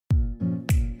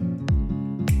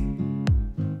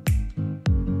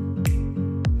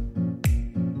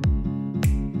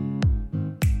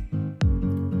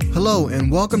Hello,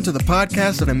 and welcome to the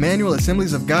podcast of Emmanuel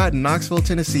Assemblies of God in Knoxville,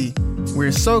 Tennessee.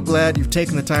 We're so glad you've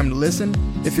taken the time to listen.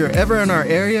 If you're ever in our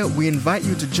area, we invite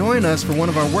you to join us for one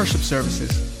of our worship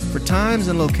services. For times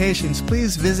and locations,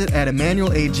 please visit at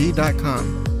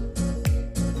emmanuelag.com.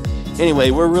 Anyway,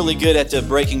 we're really good at the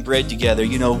breaking bread together.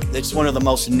 You know, it's one of the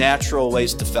most natural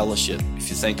ways to fellowship, if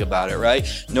you think about it,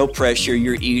 right? No pressure,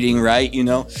 you're eating, right? You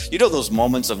know those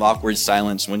moments of awkward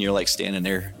silence when you're like standing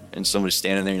there and somebody's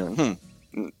standing there and you're like,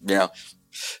 you know,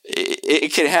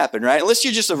 it can happen, right? Unless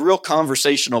you're just a real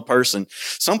conversational person.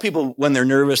 Some people, when they're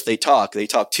nervous, they talk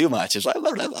too much. It's like,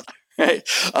 blah, blah, blah, right?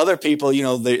 Other people, you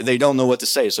know, they don't know what to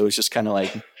say. So it's just kind of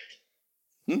like,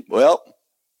 well,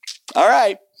 all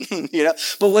right. You know,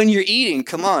 but when you're eating,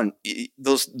 come on,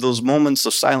 those moments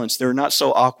of silence, they're not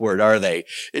so awkward, are they?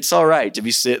 It's all right to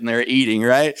be sitting there eating,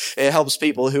 right? It helps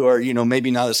people who are, you know, maybe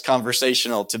not as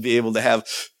conversational to be able to have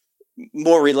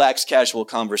more relaxed, casual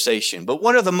conversation. But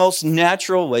one of the most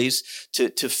natural ways to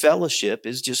fellowship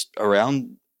is just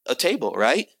around a table,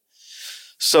 right?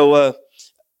 So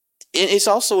it's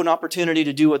also an opportunity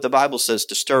to do what the Bible says,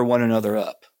 to stir one another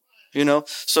up. You know,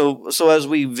 so as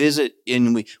we visit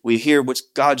and we hear what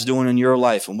God's doing in your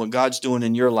life and what God's doing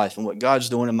in your life and what God's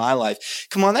doing in my life,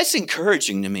 come on, that's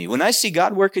encouraging to me. When I see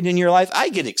God working in your life, I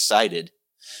get excited.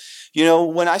 You know,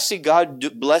 when I see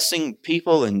God blessing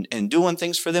people and doing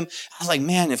things for them, I'm like,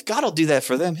 man, if God will do that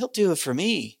for them, he'll do it for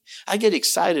me. I get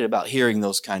excited about hearing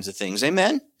those kinds of things.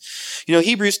 Amen? You know,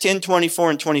 Hebrews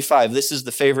 10:24 and 25, this is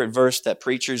the favorite verse that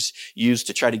preachers use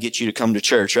to try to get you to come to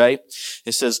church, right?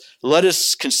 It says, let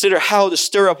us consider how to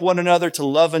stir up one another to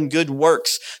love and good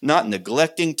works, not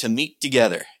neglecting to meet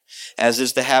together, as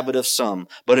is the habit of some,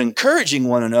 but encouraging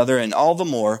one another, and all the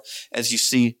more as you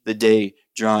see the day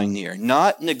drawing near.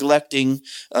 Not neglecting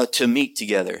to meet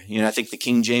together. You know, I think the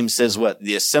King James says what?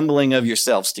 The assembling of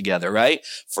yourselves together, right?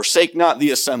 Forsake not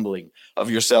the assembling of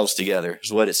yourselves together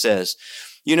is what it says.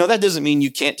 You know, that doesn't mean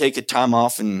you can't take a time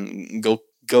off and go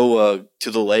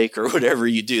to the lake or whatever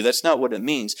you do. That's not what it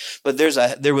means. But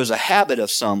there was a habit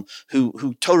of some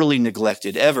who totally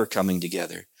neglected ever coming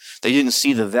together. They didn't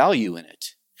see the value in it.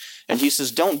 And he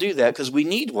says, don't do that because we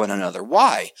need one another.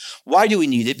 Why? Why do we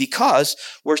need it? Because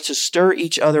we're to stir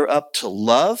each other up to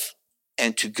love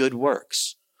and to good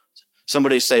works.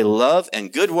 Somebody say love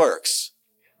and good works.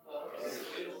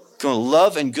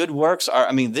 Love and good works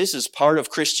this is part of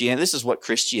Christianity. This is what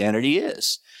Christianity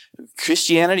is.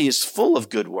 Christianity is full of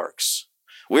good works.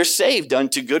 We're saved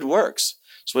unto good works.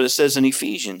 That's what it says in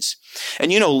Ephesians.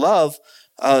 And you know, love,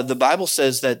 the Bible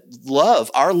says that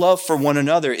our love for one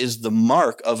another is the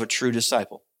mark of a true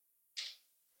disciple.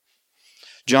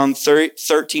 John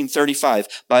 13:35,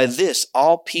 by this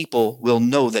all people will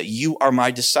know that you are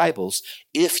my disciples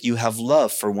if you have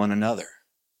love for one another.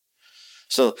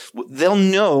 So they'll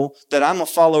know that I'm a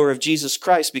follower of Jesus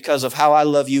Christ because of how I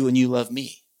love you and you love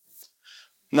me.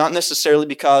 Not necessarily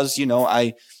because, you know,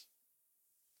 I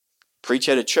preach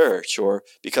at a church, or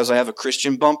because I have a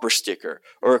Christian bumper sticker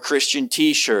or a Christian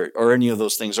t-shirt or any of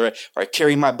those things, or I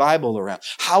carry my Bible around.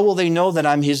 How will they know that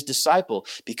I'm his disciple?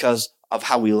 Because of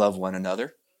how we love one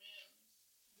another.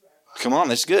 Come on,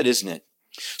 that's good, isn't it?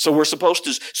 So we're supposed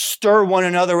to stir one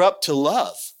another up to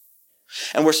love.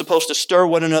 And we're supposed to stir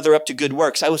one another up to good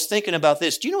works. I was thinking about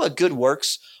this. Do you know what good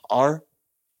works are?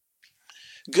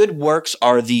 Good works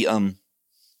are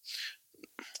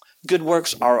good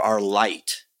works are our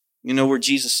light. You know, where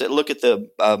Jesus said, look at the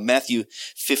Matthew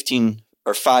 15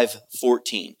 or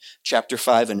 5:14, chapter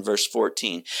 5 and verse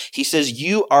 14. He says,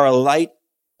 you are a light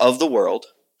of the world.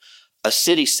 A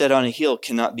city set on a hill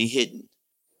cannot be hidden.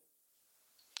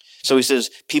 So he says,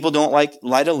 people don't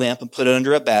light a lamp and put it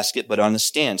under a basket, but on a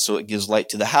stand, so it gives light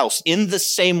to the house. In the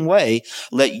same way,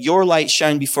 let your light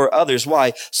shine before others.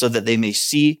 Why? So that they may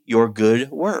see your good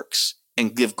works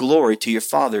and give glory to your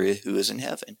Father who is in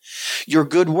heaven. Your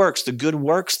good works, the good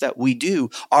works that we do,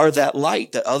 are that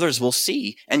light that others will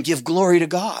see and give glory to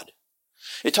God.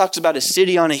 It talks about a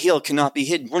city on a hill cannot be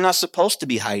hidden. We're not supposed to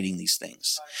be hiding these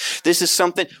things. This is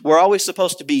something we're always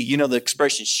supposed to be, you know, the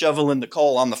expression shoveling the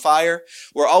coal on the fire.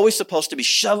 We're always supposed to be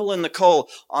shoveling the coal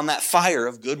on that fire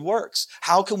of good works.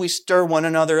 How can we stir one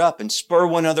another up and spur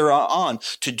one another on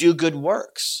to do good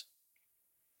works?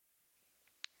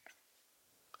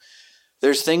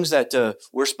 There's things that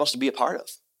we're supposed to be a part of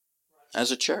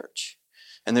as a church.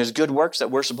 And there's good works that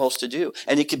we're supposed to do.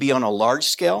 And it could be on a large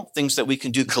scale, things that we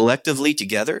can do collectively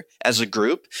together as a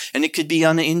group. And it could be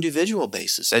on an individual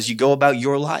basis as you go about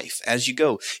your life, as you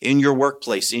go in your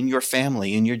workplace, in your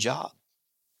family, in your job.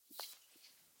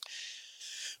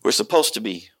 We're supposed to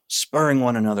be spurring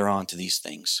one another on to these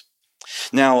things.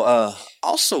 Now,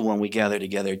 also when we gather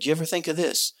together, do you ever think of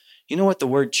this? You know what the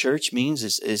word church means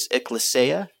is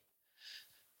ecclesia?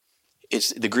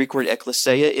 It's the Greek word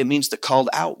ecclesia. It means the called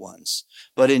out ones.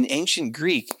 But in ancient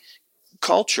Greek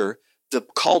culture, the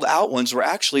called out ones were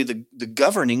actually the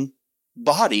governing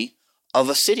body of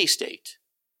a city-state.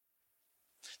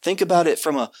 Think about it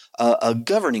from a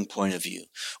governing point of view.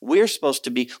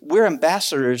 We're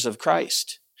ambassadors of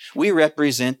Christ. We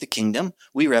represent the kingdom.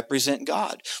 We represent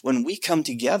God. When we come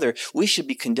together, we should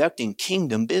be conducting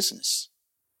kingdom business.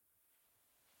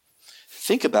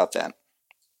 Think about that.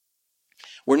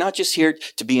 We're not just here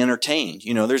to be entertained.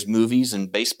 You know, there's movies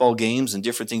and baseball games and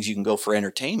different things you can go for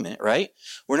entertainment, right?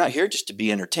 We're not here just to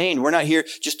be entertained. We're not here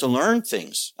just to learn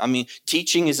things. I mean,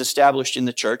 teaching is established in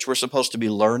the church. We're supposed to be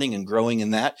learning and growing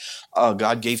in that.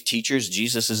 God gave teachers.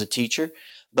 Jesus is a teacher.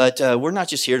 But we're not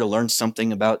just here to learn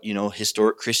something about, you know,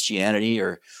 historic Christianity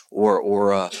or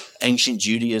ancient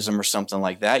Judaism or something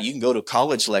like that. You can go to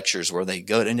college lectures where they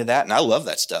go into that, and I love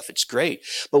that stuff. It's great.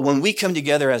 But when we come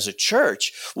together as a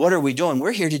church, what are we doing?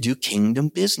 We're here to do kingdom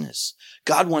business.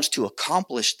 God wants to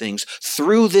accomplish things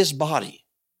through this body.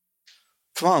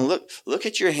 Come on, look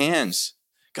at your hands.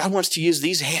 God wants to use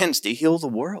these hands to heal the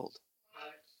world.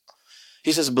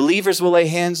 He says, believers will lay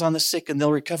hands on the sick and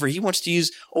they'll recover. He wants to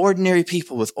use ordinary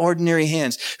people with ordinary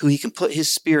hands who he can put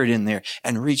his spirit in there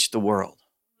and reach the world.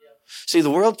 See,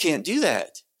 the world can't do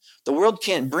that. The world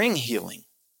can't bring healing.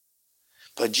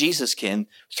 But Jesus can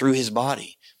through his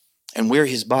body. And we're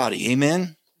his body.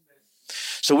 Amen?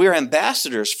 So we're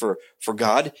ambassadors for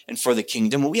God and for the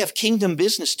kingdom. We have kingdom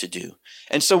business to do.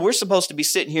 And so we're supposed to be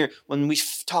sitting here when we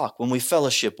talk, when we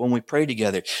fellowship, when we pray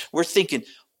together. We're thinking,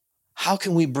 how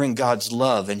can we bring God's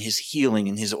love and his healing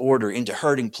and his order into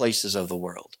hurting places of the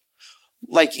world?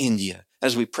 Like India,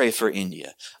 as we pray for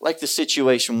India. Like the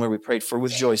situation where we prayed for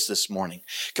with Joyce this morning.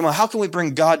 Come on, how can we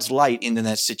bring God's light into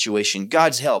that situation?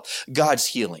 God's help, God's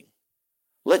healing.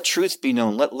 Let truth be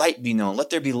known. Let light be known. Let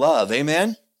there be love.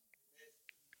 Amen?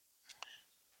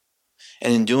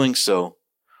 And in doing so,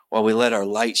 while we let our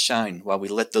light shine, while we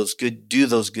let do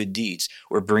those good deeds,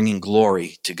 we're bringing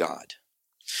glory to God.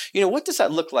 You know, what does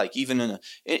that look like even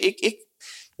it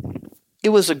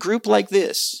was a group like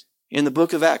this in the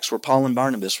book of Acts where Paul and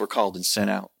Barnabas were called and sent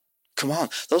out. Come on,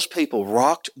 those people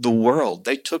rocked the world.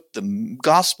 They took the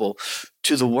gospel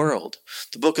to the world.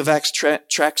 The book of Acts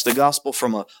tracks the gospel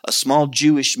from a small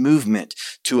Jewish movement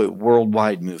to a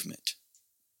worldwide movement.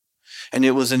 And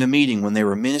it was in a meeting when they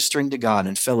were ministering to God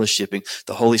and fellowshipping,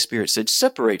 the Holy Spirit said,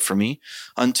 separate from me,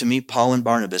 unto me, Paul and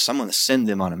Barnabas. I'm going to send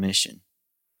them on a mission.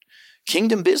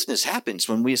 Kingdom business happens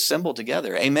when we assemble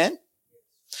together. Amen?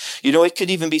 You know, it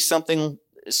could even be something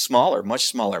smaller, much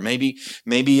smaller. Maybe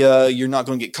you're not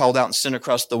going to get called out and sent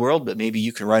across the world, but maybe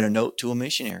you can write a note to a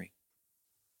missionary.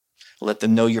 Let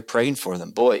them know you're praying for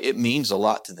them. Boy, it means a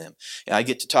lot to them. And I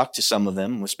get to talk to some of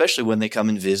them, especially when they come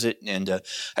and visit. And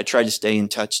I try to stay in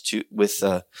touch with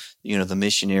the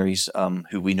missionaries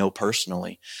who we know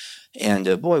personally.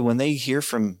 And boy, when they hear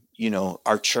from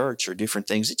our church or different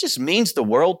things, it just means the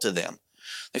world to them.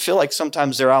 They feel like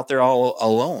sometimes they're out there all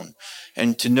alone.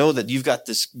 And to know that you've got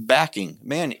this backing,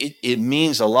 man, it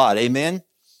means a lot. Amen?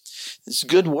 It's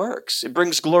good works. It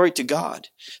brings glory to God.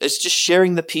 It's just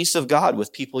sharing the peace of God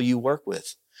with people you work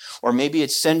with. Or maybe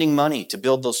it's sending money to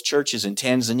build those churches in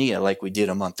Tanzania like we did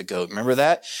a month ago. Remember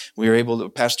that? We were able to,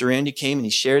 Pastor Randy came and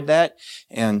he shared that.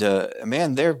 And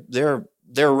man,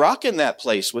 they're rocking that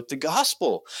place with the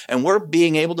gospel. And we're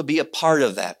being able to be a part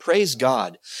of that. Praise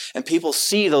God. And people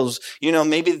see those,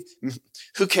 maybe,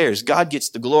 who cares? God gets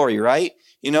the glory, right?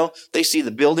 They see the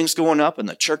buildings going up and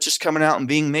the churches coming out and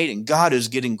being made, and God is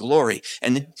getting glory.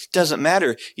 And it doesn't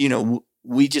matter,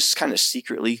 we just kind of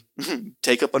secretly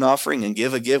take up an offering and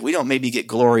give a gift. We don't maybe get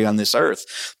glory on this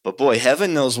earth. But boy,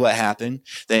 heaven knows what happened.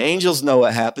 The angels know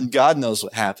what happened. God knows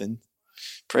what happened.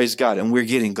 Praise God. And we're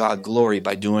getting God glory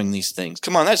by doing these things.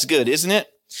 Come on, that's good, isn't it?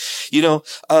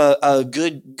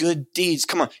 Good deeds.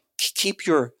 Come on, keep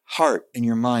your heart and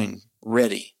your mind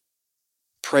ready,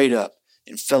 prayed up,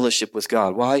 in fellowship with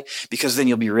God. Why? Because then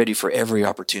you'll be ready for every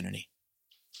opportunity.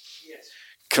 Yes.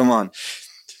 Come on.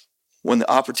 When the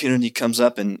opportunity comes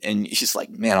up and he's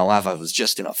like, man, alive, I was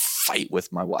just in a fight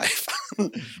with my wife.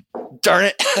 Darn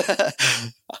it.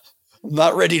 I'm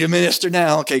not ready to minister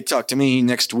now. Okay, talk to me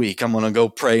next week. I'm going to go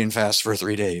pray and fast for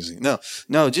 3 days.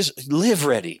 No, just live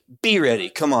ready. Be ready.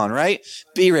 Come on, right?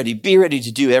 Be ready. Be ready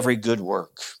to do every good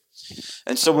work.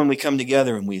 And so when we come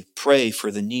together and we pray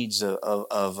for the needs of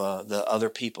the other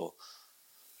people,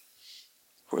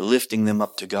 we're lifting them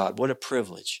up to God. What a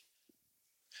privilege.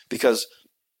 Because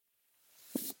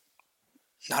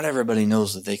not everybody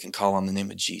knows that they can call on the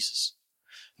name of Jesus.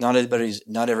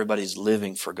 Not everybody's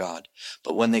living for God.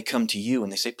 But when they come to you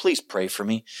and they say, please pray for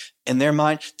me, in their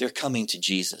mind, they're coming to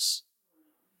Jesus.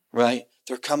 Right?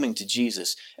 They're coming to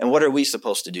Jesus. And what are we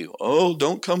supposed to do? Oh,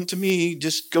 don't come to me.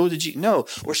 Just go to Jesus. No,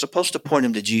 we're supposed to point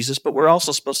them to Jesus, but we're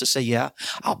also supposed to say, yeah,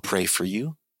 I'll pray for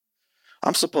you.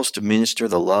 I'm supposed to minister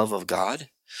the love of God.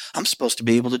 I'm supposed to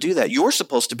be able to do that. You're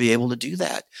supposed to be able to do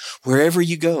that wherever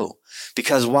you go.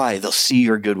 Because why? They'll see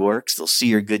your good works, they'll see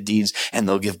your good deeds, and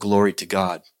they'll give glory to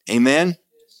God. Amen?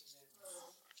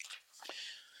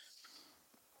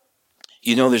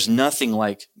 You know, there's nothing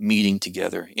like meeting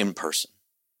together in person.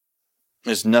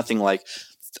 There's nothing like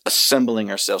assembling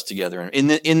ourselves together. In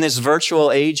this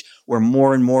virtual age where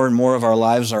more and more and more of our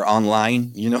lives are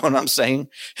online, you know what I'm saying?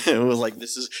 It was like,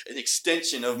 this is an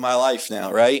extension of my life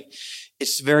now, right?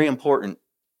 It's very important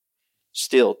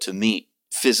still to meet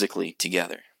physically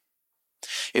together.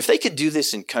 If they could do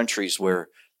this in countries where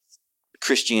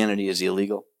Christianity is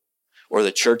illegal, or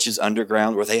the church is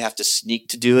underground, where they have to sneak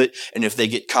to do it, and if they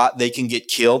get caught, they can get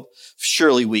killed,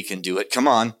 surely we can do it. Come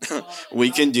on.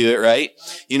 We can do it, right?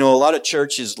 You know, a lot of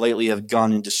churches lately have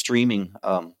gone into streaming,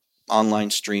 online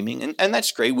streaming, and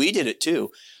that's great. We did it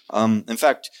too. In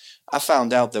fact, I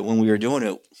found out that when we were doing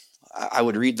it, I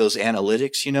would read those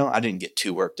analytics, you know. I didn't get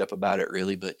too worked up about it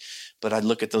really, but I'd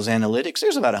look at those analytics.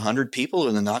 There's about 100 people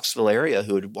in the Knoxville area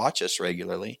who would watch us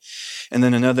regularly. And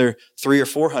then another 300 or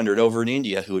 400 over in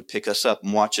India who would pick us up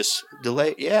and watch us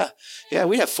delay. Yeah,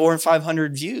 we'd have 400 and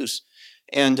 500 views.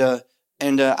 And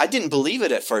I didn't believe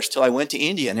it at first till I went to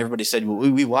India and everybody said,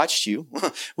 well, we watched you.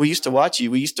 We used to watch you.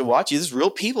 There's real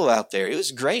people out there. It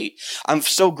was great. I'm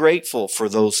so grateful for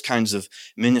those kinds of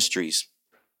ministries.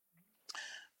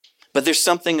 But there's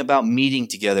something about meeting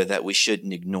together that we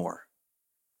shouldn't ignore.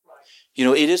 You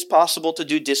know, it is possible to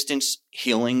do distance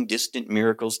healing, distant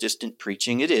miracles, distant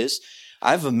preaching. It is.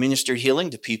 I've ministered healing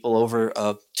to people over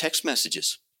text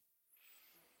messages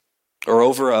or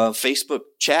over a Facebook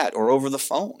chat or over the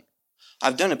phone.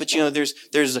 I've done it, but you know,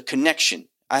 there's a connection.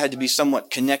 I had to be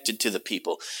somewhat connected to the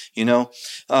people, you know.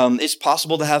 It's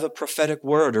possible to have a prophetic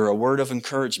word or a word of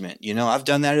encouragement. You know, I've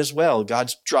done that as well.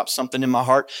 God's dropped something in my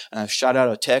heart and I've shot out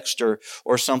a text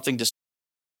or something to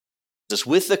this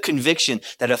with the conviction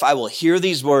that if I will hear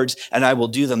these words and I will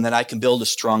do them, that I can build a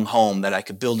strong home, that I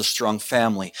can build a strong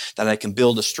family, that I can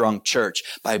build a strong church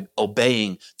by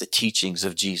obeying the teachings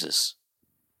of Jesus.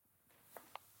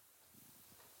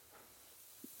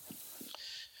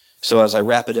 So as I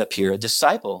wrap it up here, a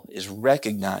disciple is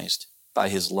recognized by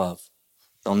his love.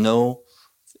 The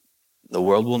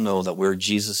world will know that we're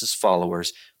Jesus'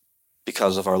 followers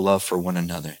because of our love for one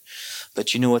another.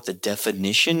 But you know what the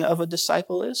definition of a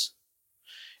disciple is?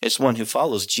 It's one who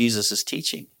follows Jesus'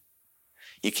 teaching.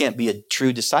 You can't be a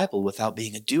true disciple without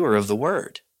being a doer of the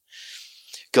word.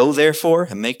 Go therefore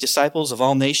and make disciples of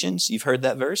all nations. You've heard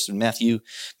that verse in Matthew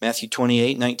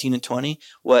 28, 19 and 20.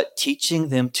 What? Teaching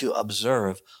them to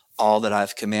observe all that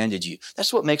I've commanded you.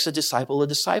 That's what makes a disciple a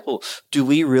disciple. Do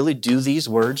we really do these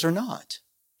words or not?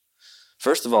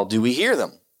 First of all, do we hear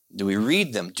them? Do we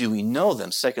read them? Do we know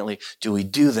them? Secondly, do we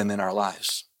do them in our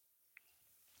lives?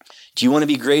 Do you want to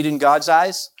be great in God's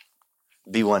eyes?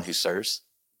 Be one who serves.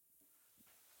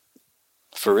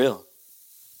 For real.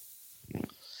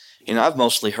 You know, I've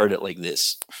mostly heard it like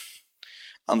this.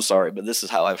 I'm sorry, but this is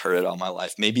how I've heard it all my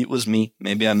life. Maybe it was me.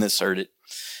 Maybe I misheard it.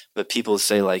 But people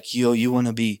say like, you want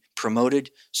to be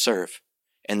promoted? Serve.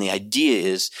 And the idea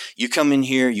is you come in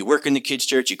here, you work in the kids'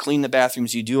 church, you clean the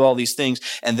bathrooms, you do all these things,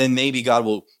 and then maybe God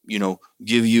will,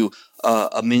 give you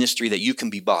a ministry that you can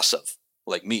be boss of,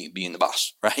 like me being the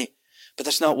boss, right? But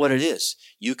that's not what it is.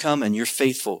 You come and you're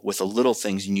faithful with the little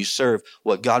things and you serve.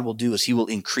 What God will do is he will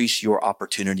increase your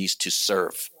opportunities to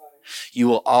serve. You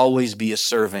will always be a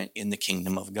servant in the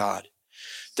kingdom of God.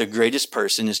 The greatest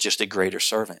person is just a greater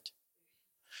servant.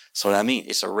 So what I mean,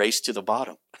 it's a race to the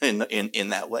bottom in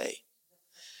that way.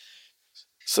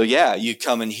 So yeah, you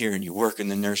come in here and you work in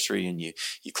the nursery and you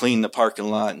clean the parking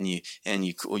lot and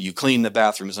you clean the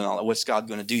bathrooms and all that. What's God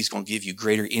going to do? He's going to give you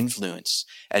greater influence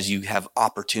as you have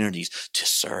opportunities to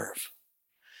serve.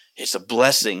 It's a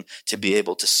blessing to be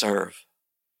able to serve.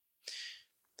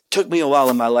 It took me a while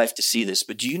in my life to see this,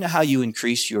 but do you know how you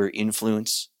increase your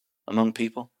influence among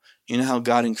people? You know how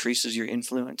God increases your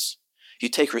influence? You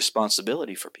take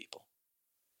responsibility for people.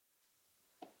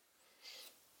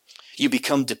 You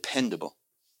become dependable.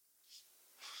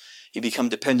 You become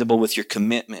dependable with your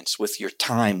commitments, with your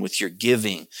time, with your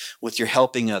giving, with your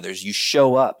helping others. You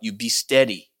show up. You be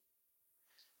steady.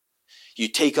 You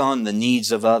take on the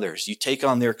needs of others. You take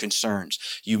on their concerns.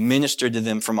 You minister to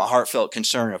them from a heartfelt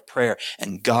concern of prayer,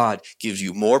 and God gives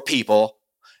you more people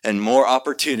and more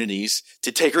opportunities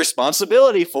to take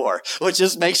responsibility for, which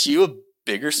just makes you a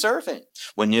bigger servant.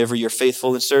 Whenever you're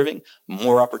faithful in serving,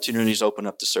 more opportunities open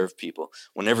up to serve people.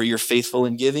 Whenever you're faithful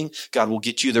in giving, God will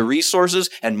get you the resources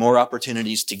and more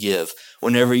opportunities to give.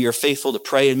 Whenever you're faithful to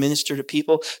pray and minister to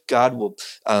people, God will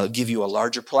give you a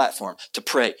larger platform to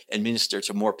pray and minister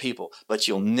to more people. But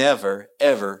you'll never,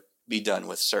 ever be done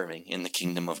with serving in the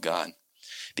kingdom of God,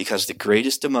 because the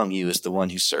greatest among you is the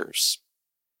one who serves.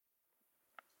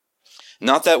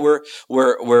 Not that we're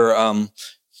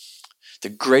the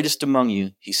greatest among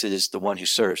you, he said, is the one who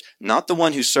serves. Not the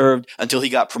one who served until he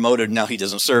got promoted and now he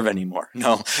doesn't serve anymore.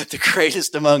 No, the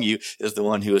greatest among you is the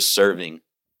one who is serving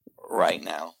right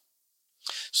now.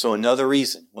 So another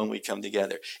reason when we come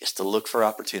together is to look for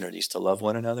opportunities to love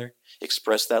one another,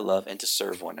 express that love, and to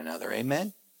serve one another.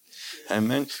 Amen?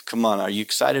 Amen. Come on, are you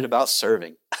excited about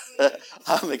serving?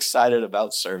 I'm excited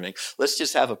about serving. Let's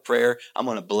just have a prayer. I'm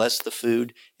going to bless the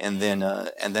food, and then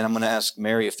I'm going to ask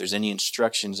Mary if there's any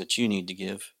instructions that you need to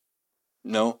give.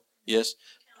 No? Yes?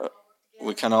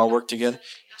 We kind of all work together?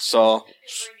 So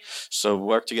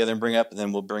work together and bring up, and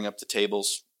then we'll bring up the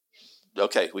tables.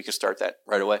 Okay, we can start that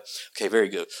right away. Okay, very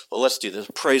good. Well, let's do this.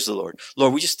 Praise the Lord.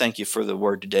 Lord, we just thank you for the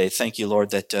word today. Thank you,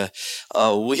 Lord, that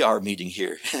we are meeting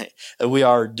here. We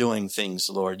are doing things,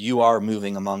 Lord. You are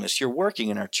moving among us. You're working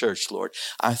in our church, Lord.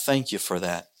 I thank you for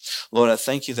that. Lord, I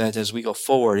thank you that as we go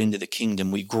forward into the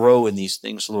kingdom, we grow in these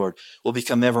things, Lord. We'll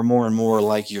become ever more and more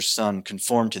like your Son,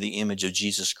 conformed to the image of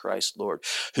Jesus Christ, Lord,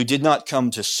 who did not come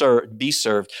to be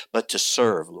served, but to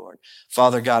serve, Lord.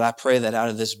 Father God, I pray that out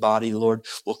of this body, Lord,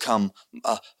 will come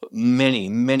many,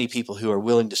 many people who are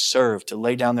willing to serve, to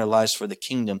lay down their lives for the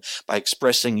kingdom by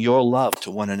expressing your love to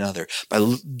one another,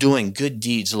 by doing good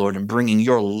deeds, Lord, and bringing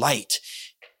your light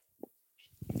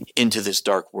into this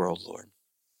dark world, Lord.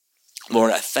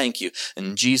 Lord, I thank you.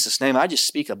 In Jesus' name, I just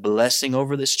speak a blessing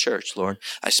over this church, Lord.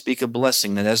 I speak a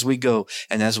blessing that as we go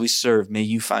and as we serve, may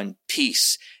you find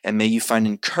peace, and may you find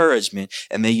encouragement,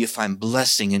 and may you find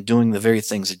blessing in doing the very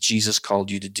things that Jesus called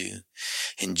you to do.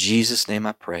 In Jesus' name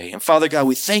I pray. And Father God,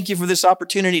 we thank you for this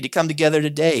opportunity to come together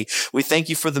today. We thank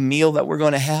you for the meal that we're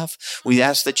going to have. We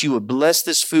ask that you would bless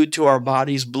this food to our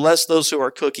bodies, bless those who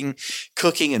are cooking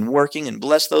and working, and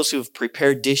bless those who have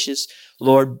prepared dishes.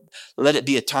 Lord, let it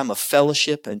be a time of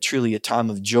fellowship and truly a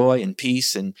time of joy and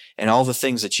peace and all the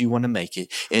things that you want to make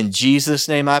it. In Jesus'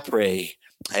 name I pray.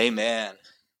 Amen.